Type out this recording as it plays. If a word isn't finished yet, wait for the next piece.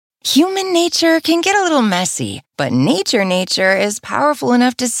Human nature can get a little messy, but nature is powerful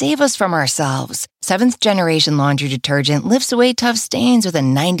enough to save us from ourselves. Seventh Generation laundry detergent lifts away tough stains with a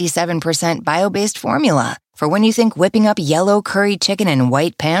 97% bio-based formula. For when you think whipping up yellow curry chicken in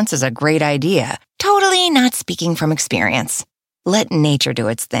white pants is a great idea. Totally not speaking from experience. Let nature do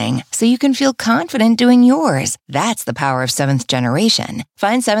its thing so you can feel confident doing yours. That's the power of Seventh Generation.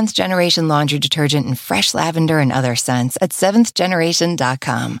 Find Seventh Generation laundry detergent in fresh lavender and other scents at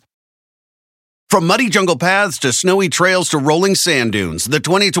seventhgeneration.com. From muddy jungle paths to snowy trails to rolling sand dunes, the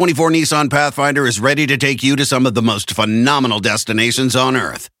 2024 Nissan Pathfinder is ready to take you to some of the most phenomenal destinations on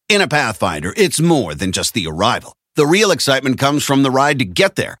Earth. In a Pathfinder, it's more than just the arrival. The real excitement comes from the ride to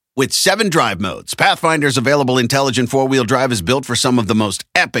get there. With 7 drive modes, Pathfinder's available intelligent 4-wheel drive is built for some of the most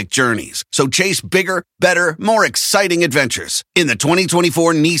epic journeys. So chase bigger, better, more exciting adventures in the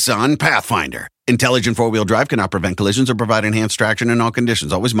 2024 Nissan Pathfinder. Intelligent 4-wheel drive cannot prevent collisions or provide enhanced traction in all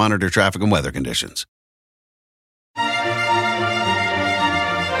conditions. Always monitor traffic and weather conditions.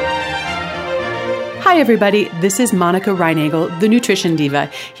 Hi, everybody. This is Monica Reinagel, the Nutrition Diva,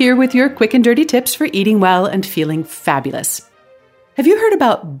 here with your quick and dirty tips for eating well and feeling fabulous. Have you heard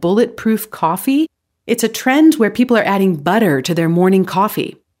about Bulletproof coffee? It's a trend where people are adding butter to their morning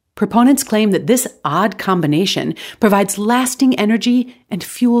coffee. Proponents claim that this odd combination provides lasting energy and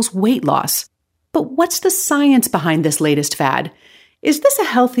fuels weight loss. But what's the science behind this latest fad? Is this a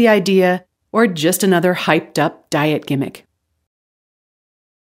healthy idea or just another hyped-up diet gimmick?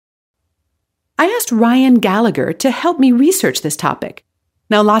 I asked Ryan Gallagher to help me research this topic.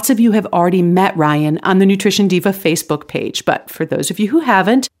 Now, lots of you have already met Ryan on the Nutrition Diva Facebook page, but for those of you who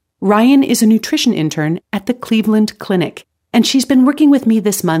haven't, Ryan is a nutrition intern at the Cleveland Clinic, and she's been working with me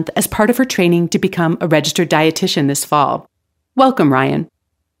this month as part of her training to become a registered dietitian this fall. Welcome, Ryan.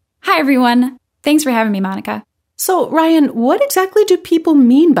 Hi, everyone. Thanks for having me, Monica. So, Ryan, what exactly do people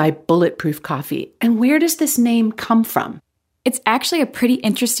mean by Bulletproof coffee, and where does this name come from? It's actually a pretty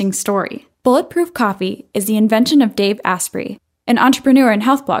interesting story. Bulletproof coffee is the invention of Dave Asprey, an entrepreneur and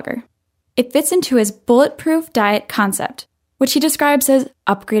health blogger. It fits into his bulletproof diet concept, which he describes as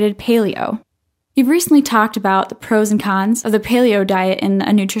upgraded paleo. You've recently talked about the pros and cons of the paleo diet in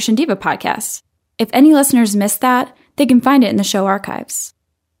a Nutrition Diva podcast. If any listeners missed that, they can find it in the show archives.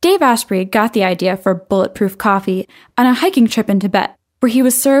 Dave Asprey got the idea for Bulletproof coffee on a hiking trip in Tibet, where he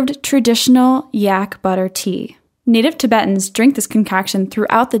was served traditional yak butter tea. Native Tibetans drink this concoction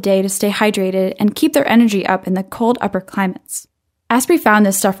throughout the day to stay hydrated and keep their energy up in the cold upper climates. Asprey found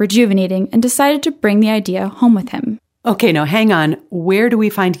this stuff rejuvenating and decided to bring the idea home with him. Okay, now hang on. Where do we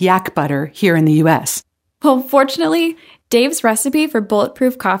find yak butter here in the U.S.? Well, fortunately, Dave's recipe for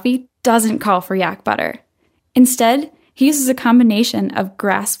Bulletproof coffee doesn't call for yak butter. Instead, he uses a combination of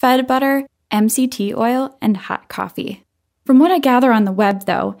grass-fed butter, MCT oil, and hot coffee. From what I gather on the web,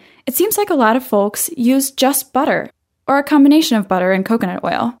 though, it seems like a lot of folks use just butter, or a combination of butter and coconut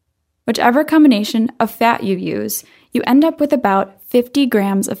oil. Whichever combination of fat you use, you end up with about 50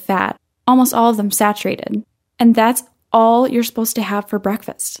 grams of fat, almost all of them saturated. And that's all you're supposed to have for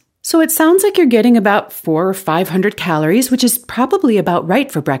breakfast. So it sounds like you're getting about 400 or 500 calories, which is probably about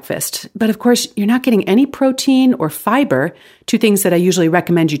right for breakfast. But of course, you're not getting any protein or fiber, 2 things that I usually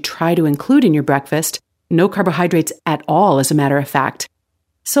recommend you try to include in your breakfast. No carbohydrates at all, as a matter of fact.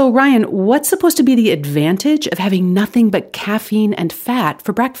 So Ryan, what's supposed to be the advantage of having nothing but caffeine and fat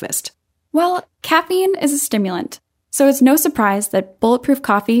for breakfast? Well, caffeine is a stimulant, so it's no surprise that Bulletproof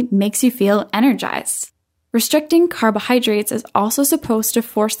coffee makes you feel energized. Restricting carbohydrates is also supposed to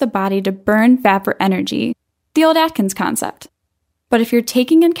force the body to burn fat for energy, the old Atkins concept. But if you're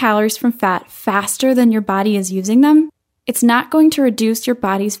taking in calories from fat faster than your body is using them, it's not going to reduce your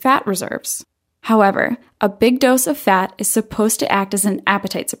body's fat reserves. However, a big dose of fat is supposed to act as an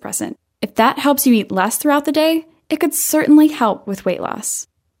appetite suppressant. If that helps you eat less throughout the day, it could certainly help with weight loss.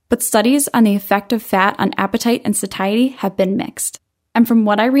 But studies on the effect of fat on appetite and satiety have been mixed. And from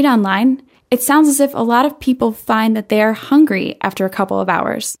what I read online, it sounds as if a lot of people find that they are hungry after a couple of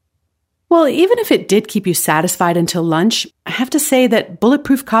hours. Well, even if it did keep you satisfied until lunch, I have to say that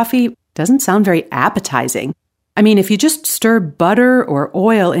Bulletproof coffee doesn't sound very appetizing. I mean, if you just stir butter or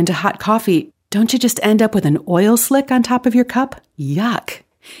oil into hot coffee, don't you just end up with an oil slick on top of your cup? Yuck.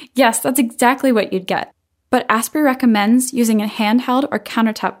 Yes, that's exactly what you'd get. But Asprey recommends using a handheld or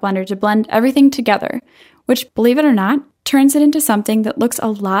countertop blender to blend everything together, which, believe it or not, turns it into something that looks a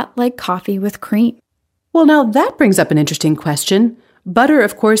lot like coffee with cream. Well, now that brings up an interesting question. Butter,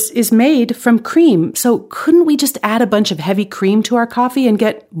 of course, is made from cream, so couldn't we just add a bunch of heavy cream to our coffee and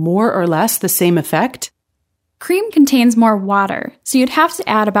get more or less the same effect? Cream contains more water, so you'd have to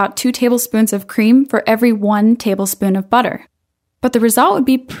add about 2 tablespoons of cream for every 1 tablespoon of butter. but the result would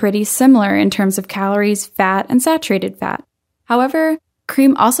be pretty similar in terms of calories, fat, and saturated fat. However,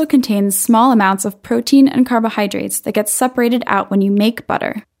 cream also contains small amounts of protein and carbohydrates that get separated out when you make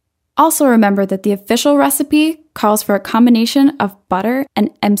butter. Also remember that the official recipe calls for a combination of butter and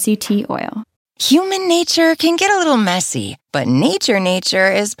MCT oil. Human nature can get a little messy, but nature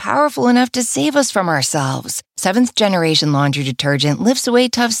is powerful enough to save us from ourselves. Seventh Generation Laundry Detergent lifts away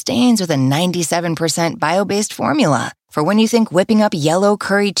tough stains with a 97% bio-based formula. For when you think whipping up yellow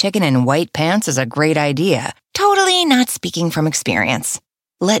curry chicken in white pants is a great idea. Totally not speaking from experience.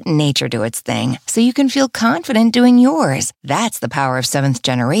 Let nature do its thing so you can feel confident doing yours. That's the power of Seventh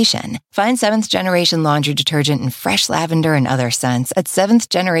Generation. Find Seventh Generation Laundry Detergent in fresh lavender and other scents at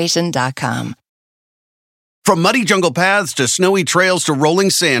seventhgeneration.com. From muddy jungle paths to snowy trails to rolling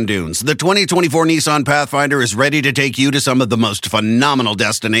sand dunes, the 2024 Nissan Pathfinder is ready to take you to some of the most phenomenal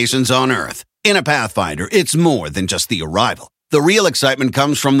destinations on Earth. In a Pathfinder, it's more than just the arrival. The real excitement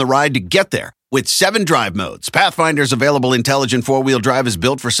comes from the ride to get there. With 7 drive modes, Pathfinder's available intelligent 4-wheel drive is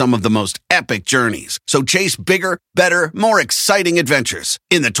built for some of the most epic journeys. So chase bigger, better, more exciting adventures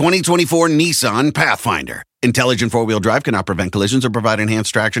in the 2024 Nissan Pathfinder. Intelligent 4-wheel drive cannot prevent collisions or provide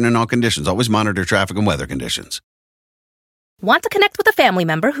enhanced traction in all conditions. Always monitor traffic and weather conditions. Want to connect with a family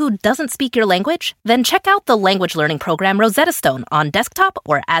member who doesn't speak your language? Then check out the language learning program Rosetta Stone on desktop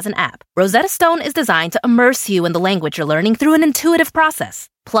or as an app. Rosetta Stone is designed to immerse you in the language you're learning through an intuitive process.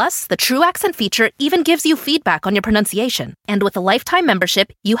 Plus, the True Accent feature even gives you feedback on your pronunciation. And with a lifetime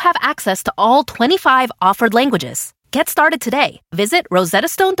membership, you have access to all 25 offered languages. Get started today. Visit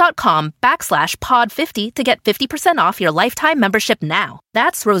rosettastone.com/pod50 to get 50% off your lifetime membership now.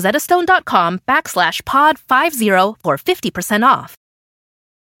 That's rosettastone.com/pod50 for 50% off.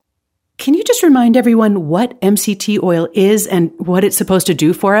 Can you just remind everyone what MCT oil is and what it's supposed to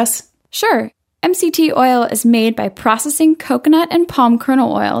do for us? Sure. MCT oil is made by processing coconut and palm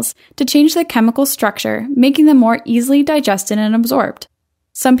kernel oils to change the chemical structure, making them more easily digested and absorbed.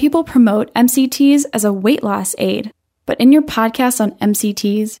 Some people promote MCTs as a weight loss aid, but in your podcast on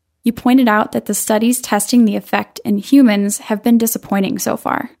MCTs, you pointed out that the studies testing the effect in humans have been disappointing so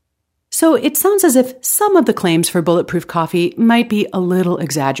far. So it sounds as if some of the claims for Bulletproof coffee might be a little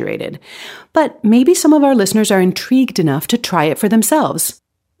exaggerated, but maybe some of our listeners are intrigued enough to try it for themselves.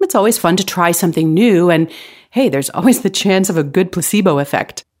 It's always fun to try something new, and hey, there's always the chance of a good placebo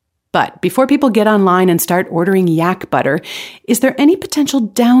effect. But before people get online and start ordering yak butter, is there any potential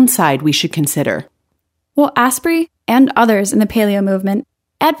downside we should consider? Well, Asprey and others in the paleo movement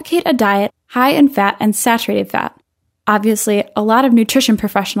advocate a diet high in fat and saturated fat. Obviously, a lot of nutrition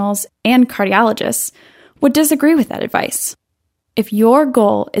professionals and cardiologists would disagree with that advice. If your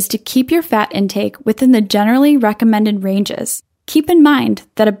goal is to keep your fat intake within the generally recommended ranges, keep in mind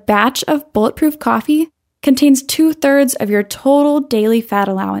that a batch of Bulletproof coffee contains 2/3 of your total daily fat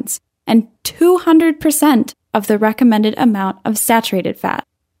allowance and 200% of the recommended amount of saturated fat.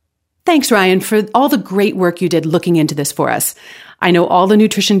 Thanks, Ryan, for all the great work you did looking into this for us. I know all the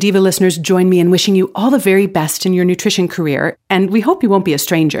Nutrition Diva listeners join me in wishing you all the very best in your nutrition career, and we hope you won't be a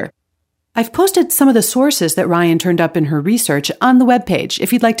stranger. I've posted some of the sources that Ryan turned up in her research on the webpage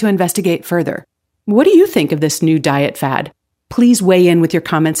if you'd like to investigate further. What do you think of this new diet fad? Please weigh in with your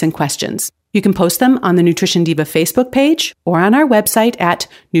comments and questions. You can post them on the Nutrition Diva Facebook page or on our website at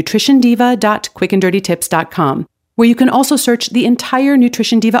nutritiondiva.quickanddirtytips.com, where you can also search the entire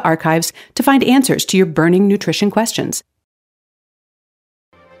Nutrition Diva archives to find answers to your burning nutrition questions.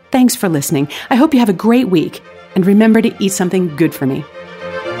 Thanks for listening. I hope you have a great week, and remember to eat something good for me.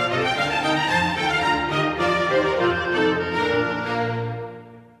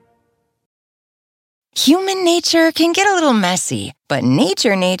 Human nature can get a little messy, but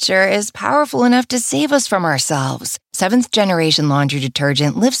nature is powerful enough to save us from ourselves. Seventh Generation Laundry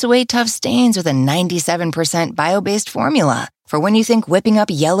Detergent lifts away tough stains with a 97% bio-based formula. For when you think whipping up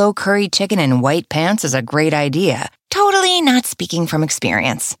yellow curry chicken in white pants is a great idea. Totally not speaking from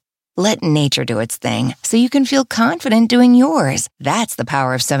experience. Let nature do its thing so you can feel confident doing yours. That's the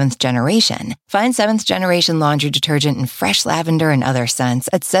power of Seventh Generation. Find Seventh Generation Laundry Detergent in fresh lavender and other scents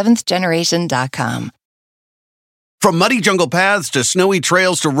at seventhgeneration.com. From muddy jungle paths to snowy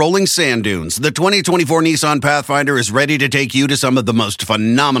trails to rolling sand dunes, the 2024 Nissan Pathfinder is ready to take you to some of the most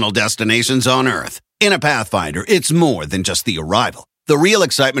phenomenal destinations on Earth. In a Pathfinder, it's more than just the arrival. The real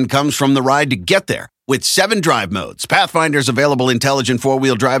excitement comes from the ride to get there. With 7 drive modes, Pathfinder's available intelligent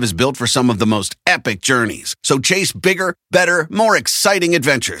 4-wheel drive is built for some of the most epic journeys. So chase bigger, better, more exciting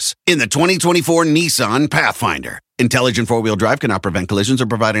adventures in the 2024 Nissan Pathfinder. Intelligent 4-wheel drive cannot prevent collisions or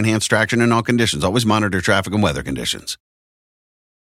provide enhanced traction in all conditions. Always monitor traffic and weather conditions.